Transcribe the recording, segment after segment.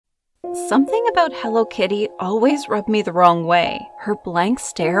Something about Hello Kitty always rubbed me the wrong way. Her blank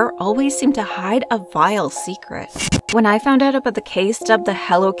stare always seemed to hide a vile secret. When I found out about the case dubbed the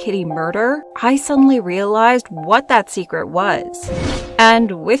Hello Kitty murder, I suddenly realized what that secret was.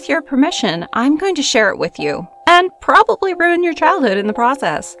 And with your permission, I'm going to share it with you, and probably ruin your childhood in the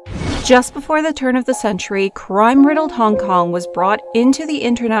process. Just before the turn of the century, crime-riddled Hong Kong was brought into the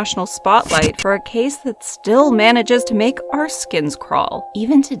international spotlight for a case that still manages to make our skins crawl,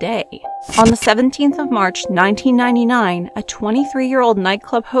 even today. On the 17th of March 1999, a 23-year-old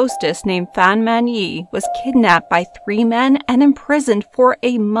nightclub hostess named man-yee was kidnapped by 3 men and imprisoned for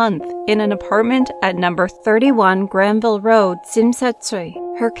a month in an apartment at number 31 Granville Road, Tsim Sha Tsui.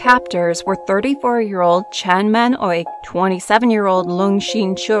 Her captors were 34-year-old Chan Man-oik, 27-year-old Lung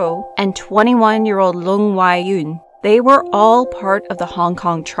Shin-cho, and 21-year-old Lung Wai-yun. They were all part of the Hong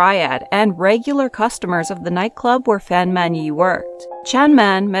Kong triad and regular customers of the nightclub where Fan Man-yee worked. Chan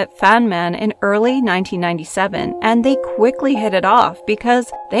Man met Fan Man in early 1997, and they quickly hit it off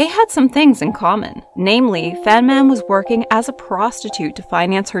because they had some things in common. Namely, Fan Man was working as a prostitute to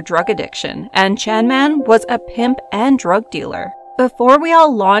finance her drug addiction, and Chan Man was a pimp and drug dealer. Before we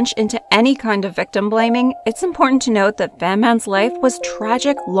all launch into any kind of victim blaming, it's important to note that Fan Man's life was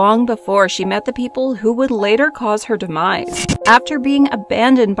tragic long before she met the people who would later cause her demise. After being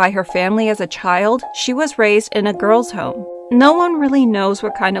abandoned by her family as a child, she was raised in a girls' home. No one really knows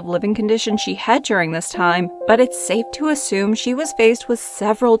what kind of living conditions she had during this time, but it's safe to assume she was faced with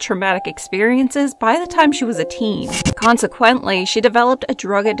several traumatic experiences by the time she was a teen. Consequently, she developed a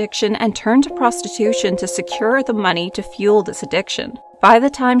drug addiction and turned to prostitution to secure the money to fuel this addiction. By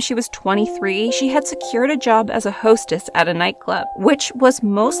the time she was 23, she had secured a job as a hostess at a nightclub, which was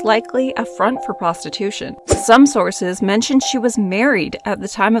most likely a front for prostitution. Some sources mentioned she was married at the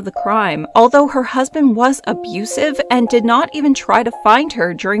time of the crime, although her husband was abusive and did not even try to find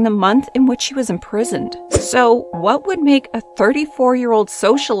her during the month in which she was imprisoned. So, what would make a 34-year-old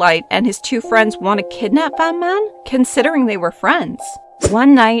socialite and his 2 friends want to kidnap Fan Man, considering they were friends?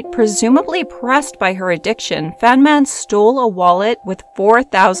 One night, presumably pressed by her addiction, Fan Man stole a wallet with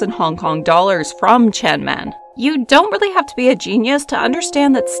 4,000 Hong Kong dollars from Chan Man. You don't really have to be a genius to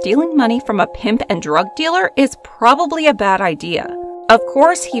understand that stealing money from a pimp and drug dealer is probably a bad idea. Of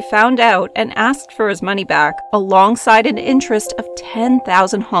course, he found out and asked for his money back, alongside an interest of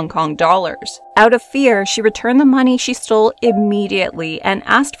 10,000 Hong Kong dollars. Out of fear, she returned the money she stole immediately and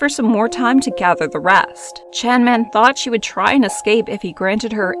asked for some more time to gather the rest. Chan Man thought she would try and escape if he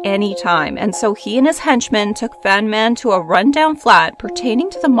granted her any time, and so he and his henchmen took Fan Man to a rundown flat pertaining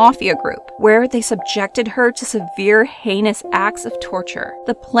to the mafia group, where they subjected her to severe, heinous acts of torture.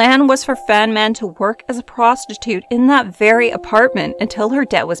 The plan was for Fan Man to work as a prostitute in that very apartment until her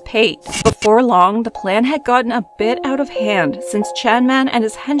debt was paid. Before long, the plan had gotten a bit out of hand since Chan Man and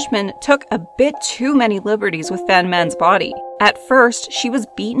his henchmen took a bit too many liberties with Fan Man's body. At first, she was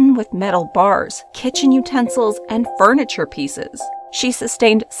beaten with metal bars, kitchen utensils, and furniture pieces. She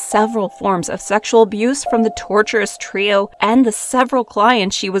sustained several forms of sexual abuse from the torturous trio and the several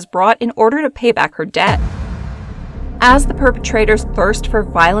clients she was brought in order to pay back her debt. As the perpetrator's thirst for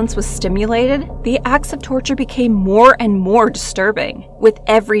violence was stimulated, the acts of torture became more and more disturbing. With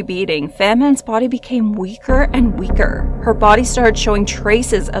every beating, Fan Man's body became weaker and weaker. Her body started showing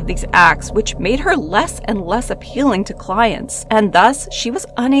traces of these acts, which made her less and less appealing to clients, and thus she was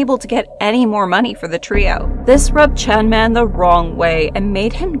unable to get any more money for the trio. This rubbed Chan Man the wrong way and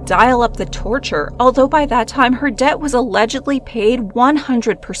made him dial up the torture, although by that time her debt was allegedly paid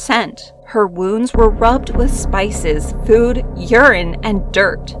 100%. Her wounds were rubbed with spices, food, urine, and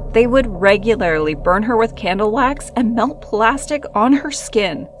dirt. They would regularly burn her with candle wax and melt plastic on her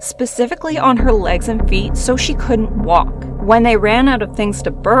skin, specifically on her legs and feet, so she couldn't walk. When they ran out of things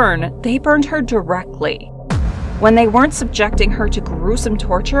to burn, they burned her directly. When they weren't subjecting her to gruesome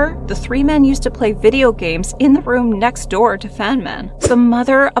torture, the 3 men used to play video games in the room next door to Fan Man. The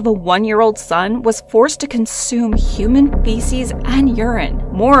mother of a 1-year-old son was forced to consume human feces and urine.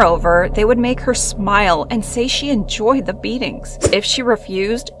 Moreover, they would make her smile and say she enjoyed the beatings. If she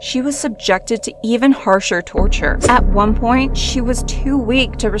refused, she was subjected to even harsher torture. At one point, she was too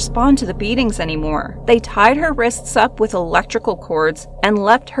weak to respond to the beatings anymore. They tied her wrists up with electrical cords and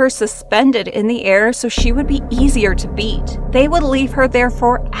left her suspended in the air so she would be easier to beat. They would leave her there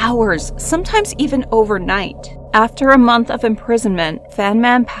for hours, sometimes even overnight. After a month of imprisonment, Fan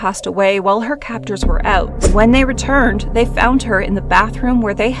Man passed away while her captors were out. When they returned, they found her in the bathroom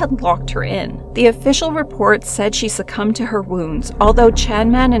where they had locked her in. The official report said she succumbed to her wounds, although Chan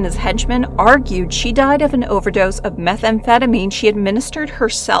Man and his henchmen argued she died of an overdose of methamphetamine she administered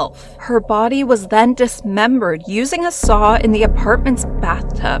herself. Her body was then dismembered using a saw in the apartment's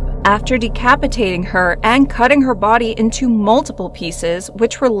bathtub. After decapitating her and cutting her body into multiple pieces,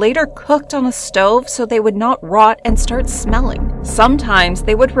 which were later cooked on a stove so they would not rot and start smelling. Sometimes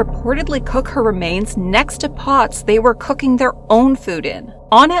they would reportedly cook her remains next to pots they were cooking their own food in.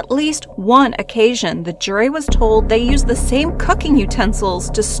 On at least one occasion, the jury was told they used the same cooking utensils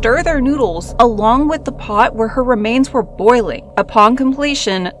to stir their noodles along with the pot where her remains were boiling. Upon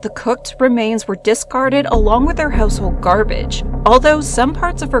completion, the cooked remains were discarded along with their household garbage, although some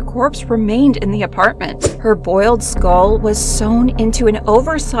parts of her corpse remained in the apartment. Her boiled skull was sewn into an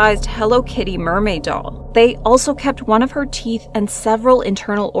oversized Hello Kitty mermaid doll. They also kept one of her teeth and several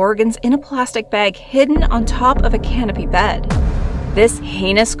internal organs in a plastic bag hidden on top of a canopy bed. This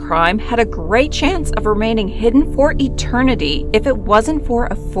heinous crime had a great chance of remaining hidden for eternity if it wasn't for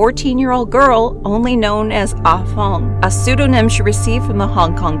a 14-year-old girl only known as Ah Fong, a pseudonym she received from the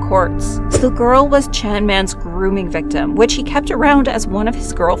Hong Kong courts. The girl was Chan Man's grooming victim, which he kept around as one of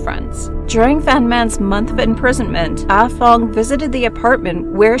his girlfriends. During Fan Man's month of imprisonment, Ah Fong visited the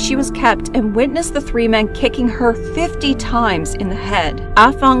apartment where she was kept and witnessed the three men kicking her 50 times in the head.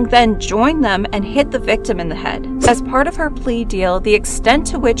 Ah Fong then joined them and hit the victim in the head. As part of her plea deal, the extent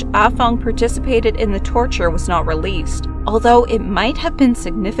to which Ah Fong participated in the torture was not released, although it might have been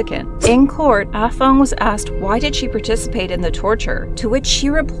significant. In court, Ah Fong was asked why did she participate in the torture, to which she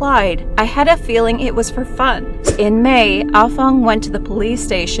replied, "I had a feeling it was for fun." In May, Ah Fong went to the police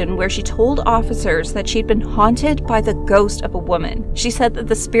station where she told officers that she'd been haunted by the ghost of a woman. She said that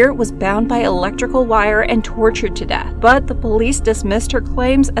the spirit was bound by electrical wire and tortured to death, but the police dismissed her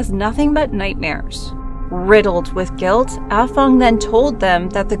claims as nothing but nightmares. Riddled with guilt, Ah Fong then told them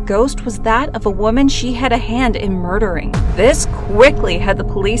that the ghost was that of a woman she had a hand in murdering. This quickly had the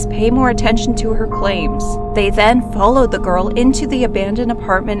police pay more attention to her claims. They then followed the girl into the abandoned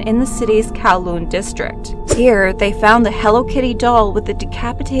apartment in the city's Kowloon district. Here, they found the Hello Kitty doll with the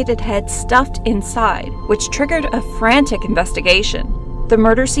decapitated head stuffed inside, which triggered a frantic investigation. The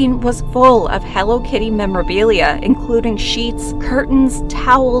murder scene was full of Hello Kitty memorabilia, including sheets, curtains,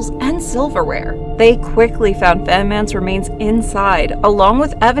 towels, and silverware. They quickly found Fan Man's remains inside, along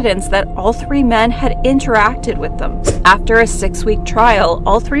with evidence that all three men had interacted with them. After a 6-week trial,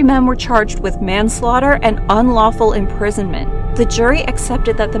 all three men were charged with manslaughter and unlawful imprisonment. The jury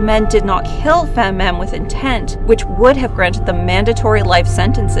accepted that the men did not kill Fan Man with intent, which would have granted them mandatory life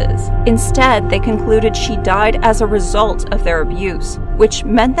sentences. Instead, they concluded she died as a result of their abuse, which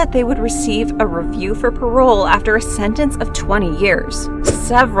meant that they would receive a review for parole after a sentence of 20 years.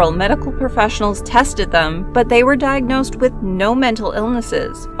 Several medical professionals tested them, but they were diagnosed with no mental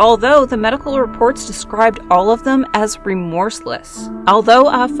illnesses, although the medical reports described all of them as remorseless. Although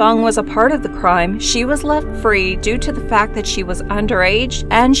Ah Fong was a part of the crime, she was left free due to the fact that she was underage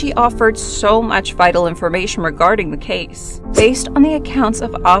and she offered so much vital information regarding the case. Based on the accounts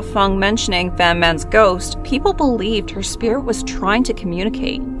of Ah Fong mentioning Fan Man's ghost, people believed her spirit was trying to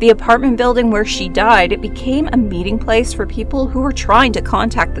communicate. The apartment building where she died, it became a meeting place for people who were trying to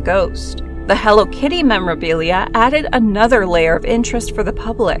contact the ghost. The Hello Kitty memorabilia added another layer of interest for the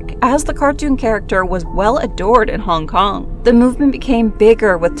public, as the cartoon character was well adored in Hong Kong. The movement became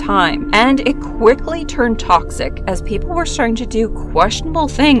bigger with time, and it quickly turned toxic as people were starting to do questionable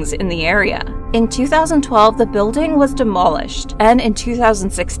things in the area. In 2012, the building was demolished, and in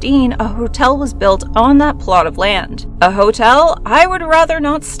 2016, a hotel was built on that plot of land. A hotel I would rather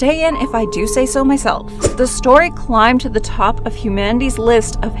not stay in if I do say so myself. The story climbed to the top of humanity's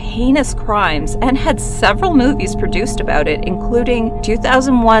list of heinous crimes and had several movies produced about it, including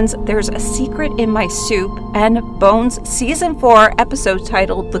 2001's There's a Secret in My Soup and Bones Season 4 episode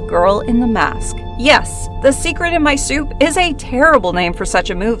titled The Girl in the Mask. Yes, The Secret in My Soup is a terrible name for such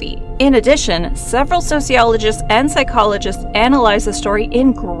a movie. In addition, several sociologists and psychologists analyzed the story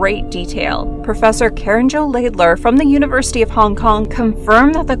in great detail. Professor Karen Jo Laidler from the University of Hong Kong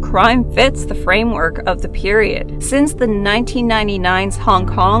confirmed that the crime fits the framework of the period, since the 1999's Hong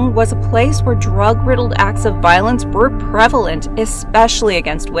Kong was a place where drug-riddled acts of violence were prevalent, especially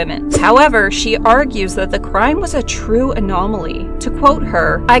against women. However, she argues that the crime was a true anomaly. To quote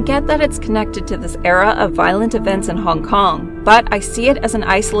her, "I get that it's connected to this era of violent events in Hong Kong, but I see it as an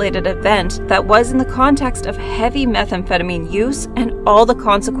isolated event that was in the context of heavy methamphetamine use and all the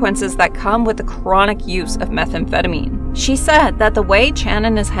consequences that come with the chronic use of methamphetamine. She said that the way Chan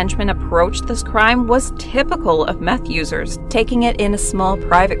and his henchmen approached this crime was typical of meth users, taking it in a small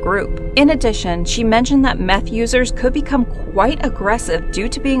private group. In addition, she mentioned that meth users could become quite aggressive due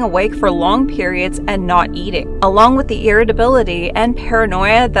to being awake for long periods and not eating, along with the irritability and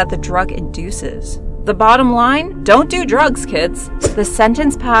paranoia that the drug induces. The bottom line? Don't do drugs, kids. The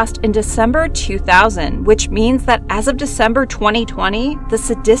sentence passed in December 2000, which means that as of December 2020, the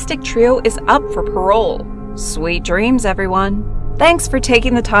sadistic trio is up for parole. Sweet dreams, everyone. Thanks for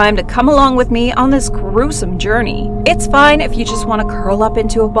taking the time to come along with me on this gruesome journey. It's fine if you just want to curl up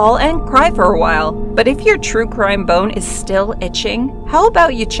into a ball and cry for a while, but if your true crime bone is still itching, how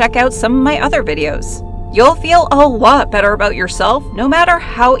about you check out some of my other videos? You'll feel a lot better about yourself, no matter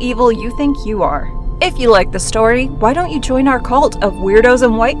how evil you think you are. If you like the story, why don't you join our cult of weirdos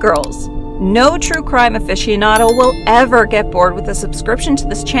and white girls? No true crime aficionado will ever get bored with a subscription to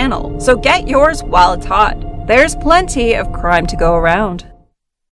this channel, so get yours while it's hot. There's plenty of crime to go around.